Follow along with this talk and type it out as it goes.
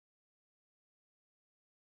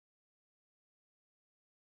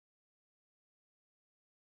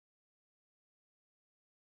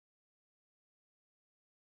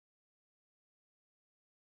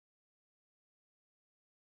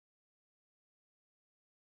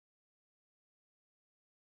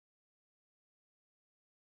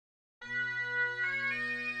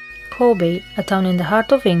Corby, a town in the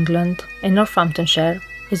heart of England, in Northamptonshire,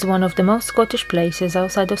 is one of the most Scottish places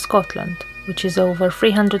outside of Scotland, which is over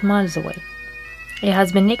 300 miles away. It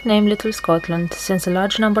has been nicknamed Little Scotland since a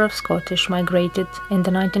large number of Scottish migrated in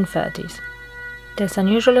the 1930s. This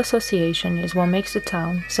unusual association is what makes the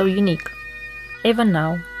town so unique. Even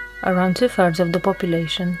now, around 2/3 of the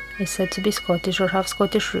population is said to be Scottish or have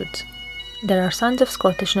Scottish roots. There are signs of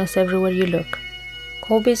Scottishness everywhere you look.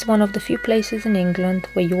 Corby is one of the few places in England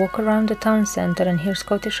where you walk around the town centre and hear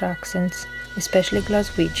Scottish accents, especially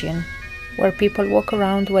Glaswegian, where people walk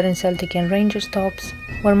around wearing Celtic and Rangers tops,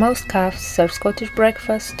 where most cafes serve Scottish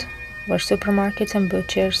breakfast, where supermarkets and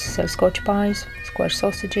butchers sell Scotch pies, square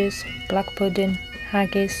sausages, black pudding,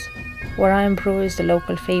 haggis, where Iron Brew is the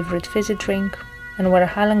local favourite fizzy drink, and where a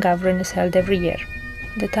Highland Gathering is held every year.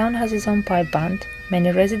 The town has its own pipe band,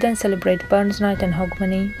 many residents celebrate Burns Night and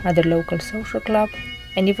Hogmanay at their local social club,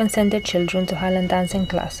 and even send their children to Highland dancing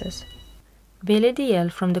classes. Billy DL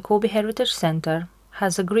from the Corby Heritage Centre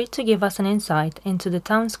has agreed to give us an insight into the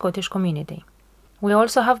town's Scottish community. We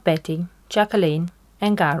also have Betty, Jacqueline,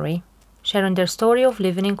 and Gary sharing their story of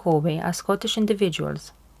living in Corby as Scottish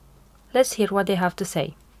individuals. Let's hear what they have to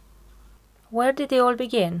say. Where did they all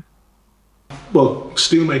begin? Well,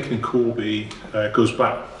 steelmaking in Corby goes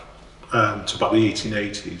back to about the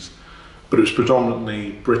 1880s, but it was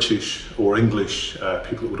predominantly British or English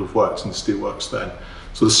people that would have worked in the steelworks then.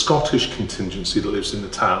 So the Scottish contingency that lives in the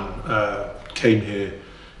town came here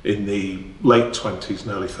in the late 20s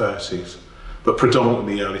and early 30s, but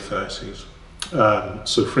predominantly the early 30s.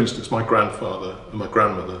 So for instance, my grandfather and my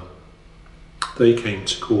grandmother, they came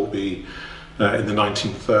to Corby in the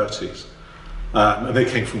 1930s, and they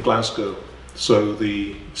came from Glasgow. So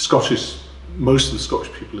most of the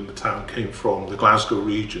Scottish people in the town came from the Glasgow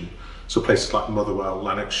region, so places like Motherwell,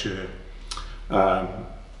 Lanarkshire, and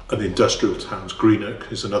the industrial towns.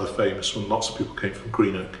 Greenock is another famous one. Lots of people came from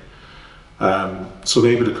Greenock. So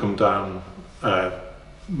they would have come down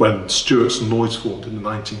when Stewart's and Lloyd's formed in the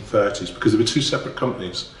 1930s, because there were two separate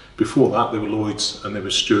companies. Before that, they were Lloyd's and they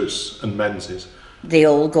were Stewart's and Menzies. They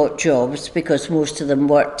all got jobs because most of them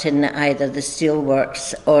worked in either the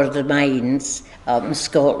steelworks or the mines up in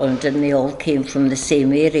Scotland, and they all came from the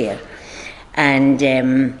same area. And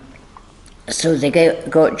so they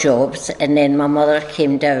got jobs, and then my mother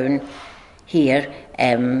came down here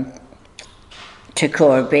to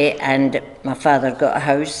Corby, and my father got a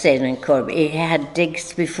house then in Corby. He had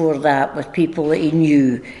digs before that with people that he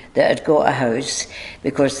knew that had got a house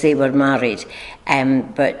because they were married.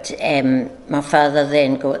 But my father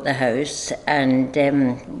then got the house, and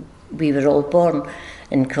we were all born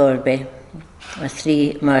in Corby,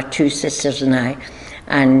 my two sisters and I,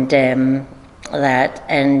 and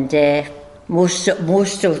most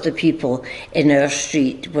of the people in our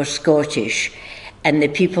street were Scottish. And the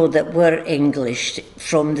people that were English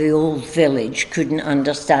from the old village couldn't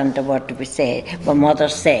understand a word we said. My mother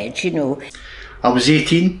said, you know. I was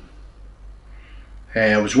 18.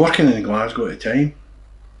 I was working in Glasgow at the time.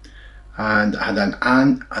 And I had an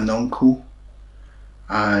aunt, an uncle,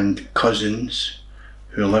 and cousins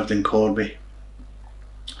who lived in Corby.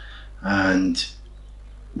 And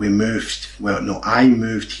I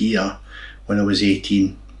moved here when I was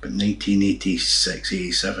 18, but 1986,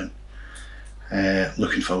 87.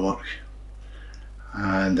 Looking for work,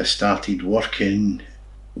 and I started working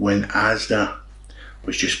when Asda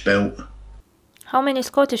was just built. How many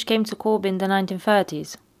Scottish came to Corby in the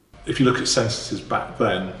 1930s? If you look at censuses back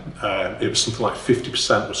then, it was something like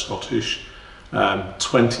 50% were Scottish, 20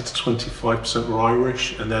 to 25% were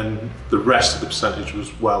Irish, and then the rest of the percentage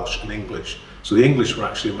was Welsh and English. So the English were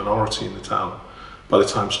actually a minority in the town by the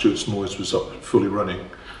time Stewart's and Lloyd's was up fully running.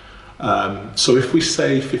 So if we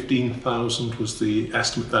say 15,000 was the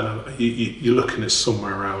estimate, then you're looking at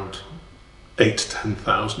somewhere around 8 to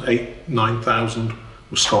 10,000, 9,000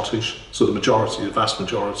 were Scottish. So the vast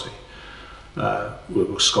majority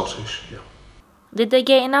were Scottish, yeah. Did they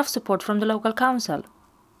get enough support from the local council?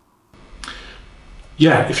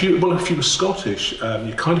 Yeah, if you were Scottish,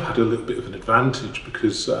 you kind of had a little bit of an advantage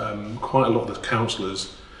because quite a lot of the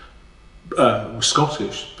councillors were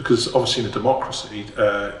Scottish, because obviously in a democracy,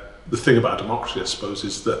 the thing about a democracy, I suppose,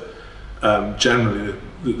 is that generally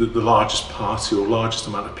the largest party or largest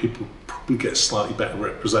amount of people probably get slightly better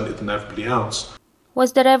represented than everybody else.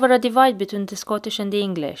 Was there ever a divide between the Scottish and the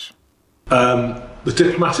English? The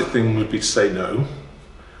diplomatic thing would be to say no,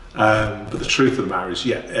 but the truth of the matter is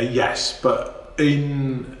yes, but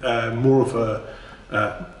in more of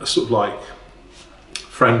a sort of like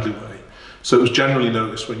friendly way. So it was generally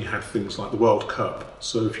noticed when you had things like the World Cup.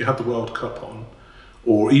 So if you had the World Cup on,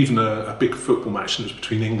 or even a big football match that was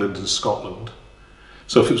between England and Scotland,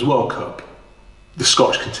 So if it was a World Cup, the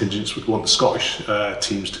Scottish contingents would want the Scottish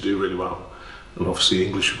teams to do really well. And obviously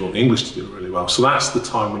English would want the English to do really well. So that's the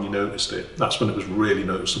time when you noticed it. That's when it was really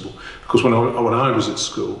noticeable. Because when I was at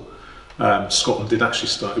school, Scotland did actually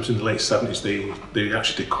start, it was in the late 70s, they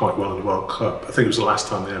actually did quite well in the World Cup. I think it was the last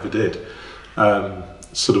time they ever did.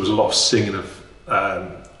 So there was a lot of singing of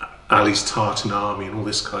Ali's Tartan Army and all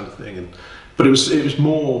this kind of thing. But it was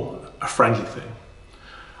more a friendly thing.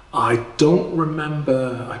 I don't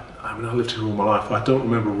remember, I mean I lived here all my life, I don't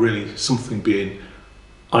remember really something being,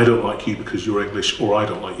 I don't like you because you're English, or I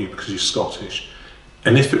don't like you because you're Scottish.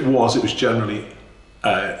 And if it was generally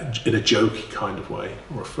in a jokey kind of way,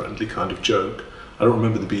 or a friendly kind of joke. I don't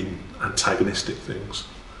remember there being antagonistic things.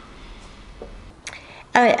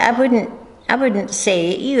 I wouldn't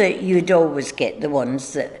say, you'd always get the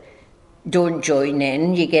ones that don't join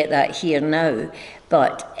in, you get that here now,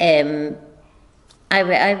 but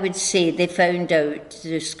I would say they found out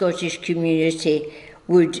the Scottish community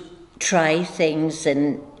would try things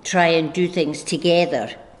and try and do things together,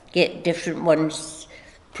 get different ones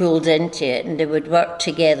pulled into it, and they would work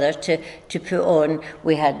together to put on.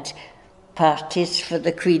 We had parties for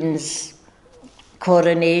the Queen's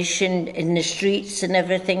coronation in the streets and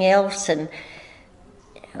everything else, and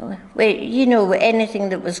anything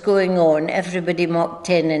that was going on, everybody mucked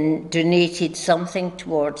in and donated something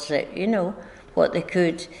towards it, what they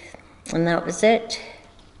could, and that was it.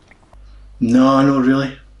 No, not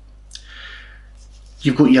really.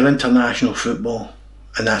 You've got your international football,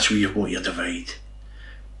 and that's where you've got your divide.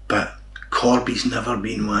 But Corby's never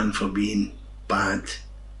been one for being bad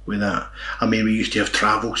with that. I mean, we used to have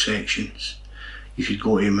travel sections. You could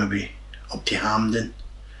go to maybe up to Hampden.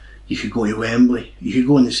 You could go to Wembley. You could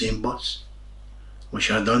go in the same bus, which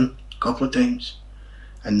I'd done a couple of times.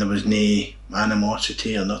 And there was no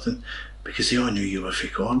animosity or nothing, because they all knew you were for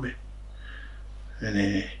Corby.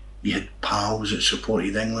 And you had pals that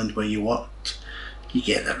supported England where you worked. You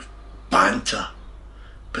get their banter,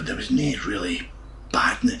 but there was no really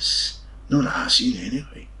badness. Not that I've seen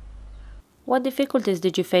anyway. What difficulties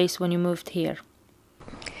did you face when you moved here?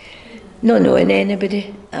 Not knowing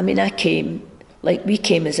anybody. I mean, we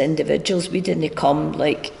came as individuals. We didn't come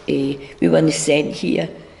we weren't sent here.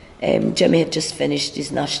 Jimmy had just finished his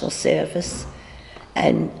national service,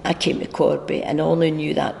 and I came to Corby, and I only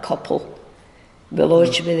knew that couple. We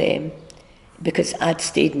lodged with them because I'd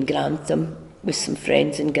stayed in Grantham with some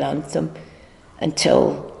friends in Grantham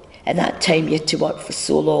until, at that time, you had to work for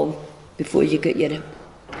so long before you got your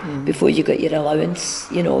allowance,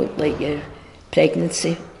 your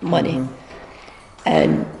pregnancy money.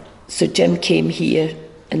 And so Jim came here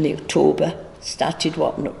in October, started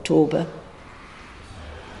work in October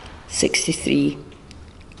 62,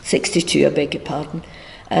 I beg your pardon,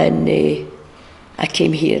 and I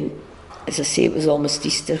came here, as I say, it was almost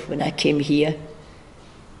Easter when I came here,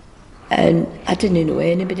 and I didn't know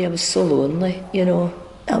anybody. I was so lonely,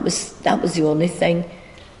 that was the only thing.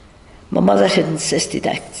 My mother had insisted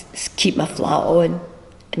I keep my flat on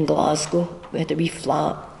in Glasgow. We had a wee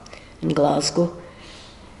flat in Glasgow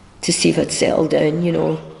to see if I'd settle down,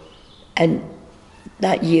 and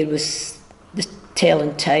that year was the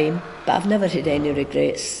telling time, but I've never had any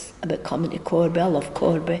regrets about coming to Corby. I love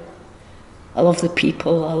Corby. I love the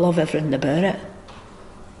people. I love everything about it.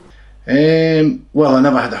 Well, I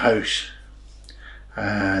never had a house,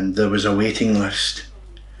 and there was a waiting list,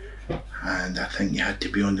 and I think you had to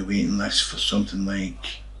be on the waiting list for something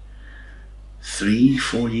like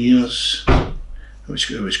 3-4 years.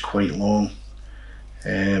 It was quite long.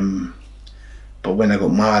 But when I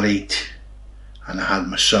got married and I had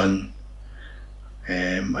my son,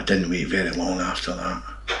 I didn't wait very long after that,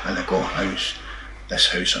 and I got a house, this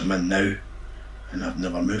house I'm in now, and I've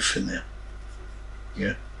never moved from there.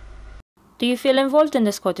 Yeah. Do you feel involved in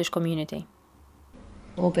the Scottish community?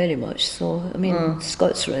 Oh, very much so. I mean,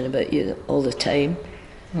 Scots run about you all the time.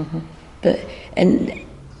 But in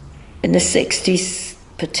the 60s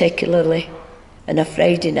particularly, on a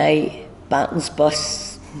Friday night, Batten's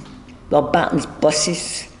buses there'd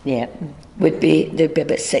be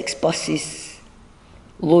about 6 buses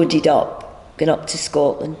loaded up, going up to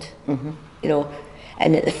Scotland,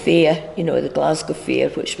 and at the fair, the Glasgow Fair,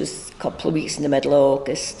 which was a couple of weeks in the middle of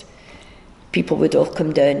August, people would all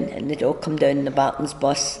come down, and they'd all come down in the Batten's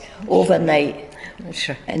bus overnight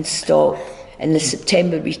and stop. In the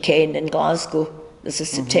September weekend in Glasgow, there's a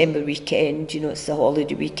September weekend, it's the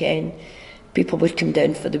holiday weekend. People would come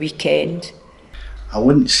down for the weekend. I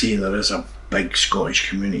wouldn't say there is a big Scottish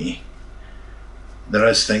community. There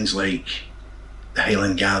is things like the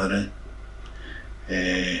Highland Gathering,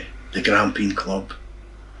 the Grampian Club,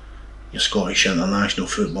 your Scottish international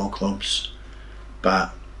football clubs,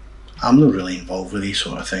 but I'm not really involved with these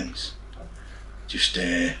sort of things. Just,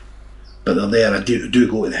 but they're there. I do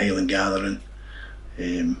go to the Highland Gathering.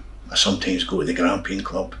 I sometimes go to the Grampian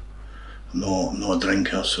Club. I'm not a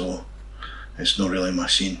drinker, so it's not really my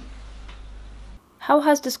scene. How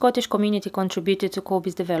has the Scottish community contributed to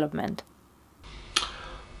Corby's development?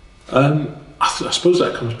 I suppose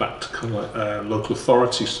that comes back to kind of like a local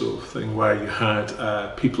authority sort of thing, where you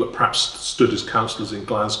had people that perhaps stood as councillors in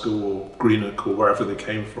Glasgow or Greenock or wherever they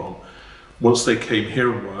came from. Once they came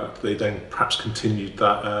here and worked, they then perhaps continued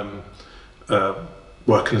that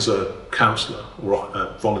working as a councillor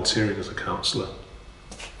or volunteering as a councillor.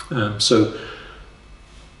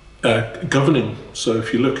 Governing, so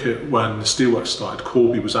if you look at when the steelworks started,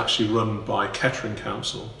 Corby was actually run by Kettering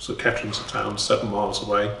Council. So Kettering's a town 7 miles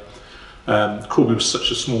away. Corby was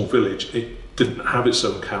such a small village, it didn't have its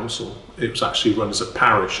own council. It was actually run as a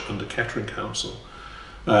parish under Kettering Council.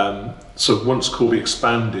 So once Corby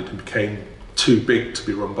expanded and became too big to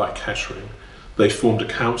be run by Kettering, they formed a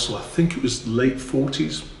council, I think it was late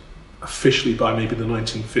 40s, officially by maybe the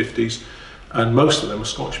 1950s, and most of them were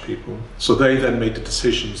Scottish people. So they then made the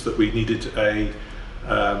decisions that we needed a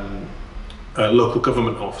local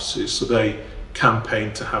government offices, so they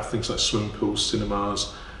campaigned to have things like swimming pools,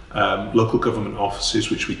 cinemas, local government offices,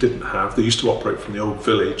 which we didn't have. They used to operate from the old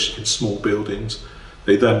village in small buildings.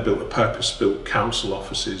 They then built a purpose-built council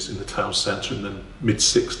offices in the town centre in the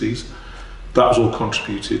mid-60s. That was all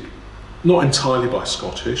contributed, not entirely by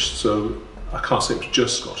Scottish, so I can't say it was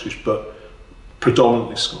just Scottish, but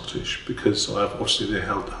predominantly Scottish, because obviously they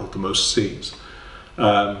held the most seats.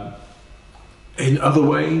 In other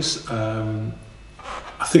ways,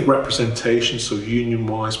 I think representation, so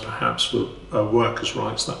union-wise perhaps for workers'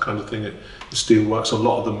 rights, that kind of thing at the steelworks, a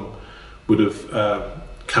lot of them would have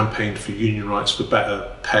campaigned for union rights, for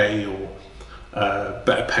better pay or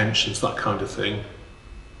better pensions, that kind of thing.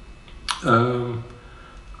 I'm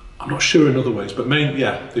not sure in other ways, but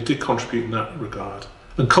they did contribute in that regard.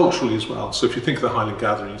 And culturally as well. So if you think of the Highland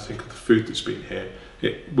Gathering, you think of the food that's been here,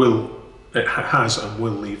 it has and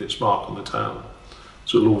will leave its mark on the town.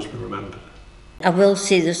 So it'll always be remembered. I will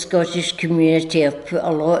say the Scottish community have put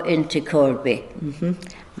a lot into Corby. Mm-hmm.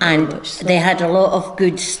 And they had a lot of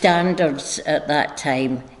good standards at that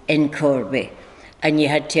time in Corby, and you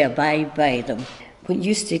had to abide by them. We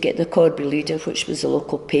used to get the Corby Leader, which was a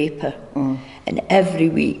local paper, and every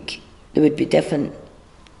week there would be different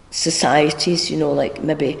societies, like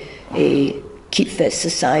maybe a Keep Fit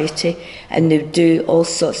Society, and they'd do all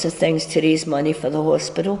sorts of things to raise money for the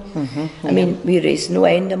hospital. Mm-hmm, I mean, we raised no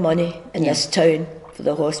end of money in this town for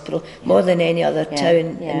the hospital, more than any other town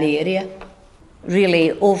in the area.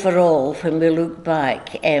 Really, overall, when we look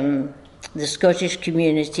back, the Scottish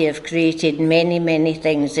community have created many, many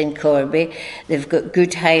things in Corby. They've got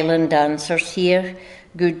good Highland dancers here,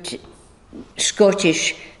 good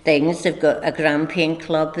Scottish things. They've got a Grampian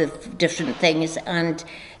club, they've different things, and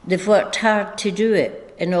they've worked hard to do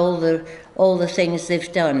it in all the things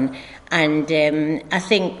they've done. And I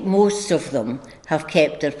think most of them have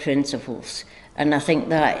kept their principles. And I think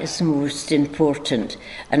that is most important.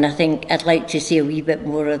 And I think I'd like to see a wee bit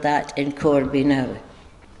more of that in Corby now.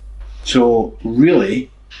 So really,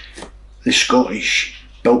 the Scottish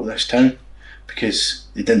built this town because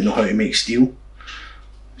they didn't know how to make steel.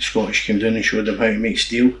 The Scottish came down and showed them how to make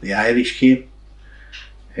steel. The Irish came,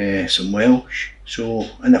 some Welsh. So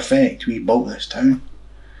in effect, we built this town,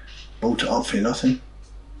 built it up for nothing.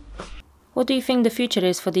 What do you think the future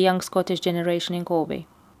is for the young Scottish generation in Corby?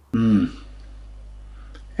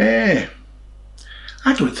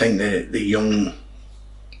 I don't think the young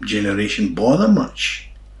generation bother much.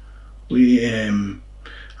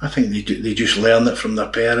 I think they just learn it from their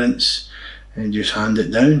parents and just hand it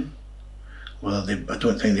down. Well, I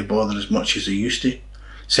don't think they bother as much as they used to.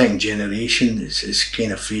 Second generation, it's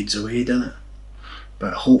kind of fades away, doesn't it?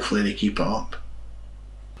 But hopefully they keep it up.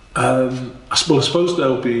 I suppose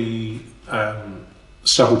there'll be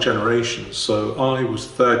several generations. So I was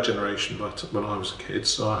third generation when I was a kid.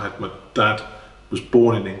 So I had my dad was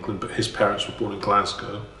born in England, but his parents were born in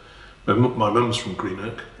Glasgow. My mum was from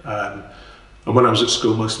Greenock. And when I was at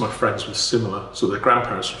school, most of my friends were similar. So their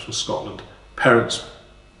grandparents were from Scotland. Parents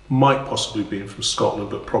might possibly be from Scotland,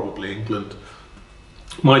 but probably England.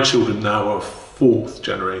 My children now are fourth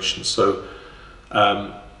generation, so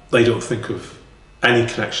they don't think of any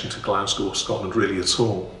connection to Glasgow or Scotland really at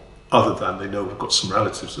all, other than they know we've got some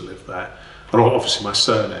relatives that live there. And obviously my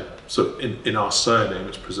surname, so in our surname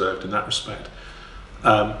it's preserved in that respect.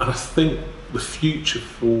 And I think the future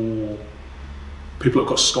for people who've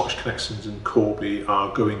got Scottish connections in Corby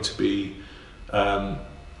are going to be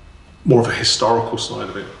more of a historical side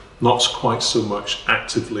of it. not quite so much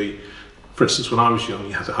actively. For instance, when I was young,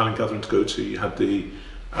 you had the Highland Gathering to go to, you had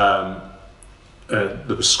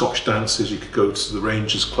there were Scotch dances, you could go to the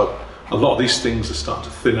Rangers Club. A lot of these things are starting to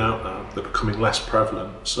thin out now, they're becoming less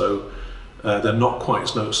prevalent, so they're not quite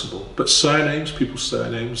as noticeable. But surnames, people's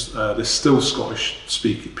surnames, there's still Scottish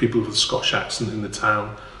speaking, people with a Scottish accent in the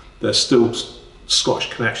town, there's still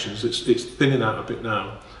Scottish connections, it's thinning out a bit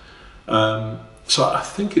now. So I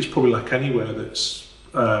think it's probably like anywhere that's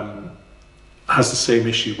has the same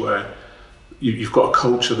issue where you've got a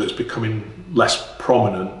culture that's becoming less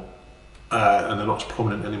prominent, and they're not as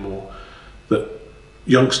prominent anymore, that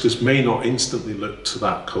youngsters may not instantly look to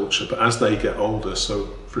that culture, but as they get older, so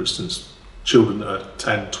for instance, children that are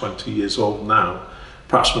 10, 20 years old now,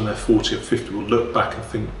 perhaps when they're 40 or 50 will look back and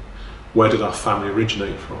think, where did our family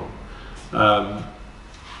originate from?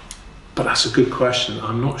 But that's a good question.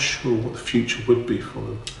 I'm not sure what the future would be for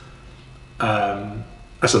them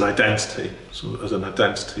as an identity. So as an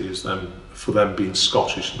identity is them, for them being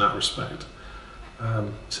Scottish in that respect.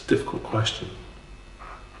 It's a difficult question.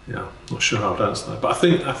 Yeah, not sure how I'd answer that. But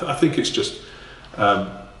I think it's just,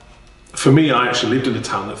 for me, I actually lived in a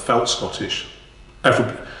town that felt Scottish.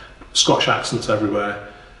 Scottish accents everywhere,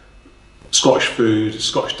 Scottish food,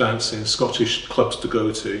 Scottish dancing, Scottish clubs to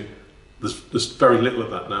go to. There's very little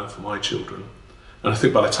of that now for my children. And I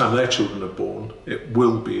think by the time their children are born, it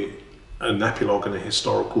will be an epilogue and a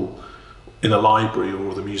historical in a library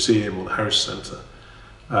or the museum or the heritage centre.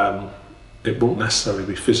 It won't necessarily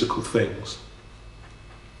be physical things.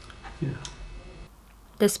 Yeah.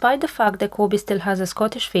 Despite the fact that Corby still has a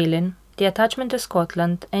Scottish feeling, the attachment to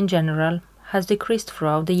Scotland in general has decreased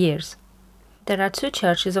throughout the years. There are 2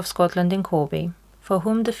 churches of Scotland in Corby, for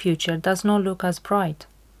whom the future does not look as bright.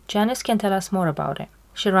 Janice can tell us more about it.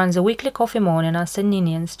 She runs a weekly coffee morning at St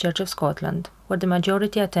Ninian's Church of Scotland, where the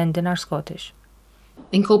majority attending are Scottish.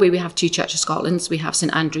 In Corby we have 2 Church of Scotlands. We have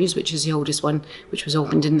St Andrew's, which is the oldest one, which was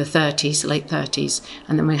opened in the 30s, late 30s.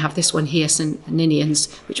 And then we have this one here, St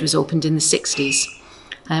Ninian's, which was opened in the 60s.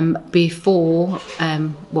 When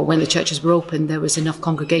the churches were open, there was enough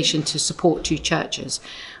congregation to support 2 churches.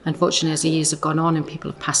 Unfortunately, as the years have gone on and people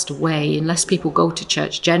have passed away, unless people go to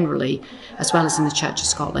church generally, as well as in the Church of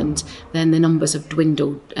Scotland, then the numbers have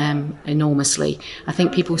dwindled enormously. I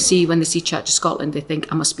think people see, when they see Church of Scotland, they think,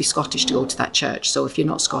 I must be Scottish to go to that church. So if you're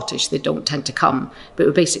not Scottish, they don't tend to come. But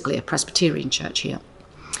we're basically a Presbyterian church here.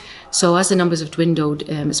 So as the numbers have dwindled,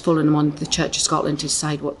 it's fallen on the Church of Scotland to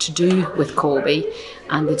decide what to do with Corby,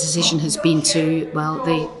 and the decision has been to,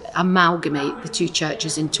 they amalgamate the 2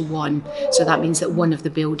 churches into one, so that means that one of the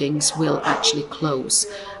buildings will actually close.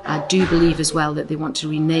 I do believe as well that they want to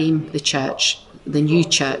rename the church, the new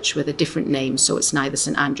church, with a different name, so it's neither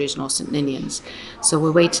St Andrew's nor St Ninian's. So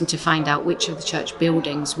we're waiting to find out which of the church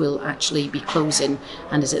buildings will actually be closing,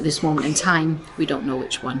 and as at this moment in time, we don't know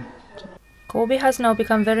which one. Corby has now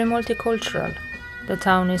become very multicultural. The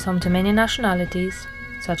town is home to many nationalities,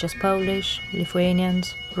 such as Polish,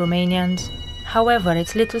 Lithuanians, Romanians. However,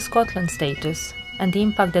 its Little Scotland status and the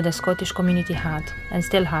impact that the Scottish community had, and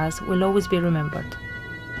still has, will always be remembered.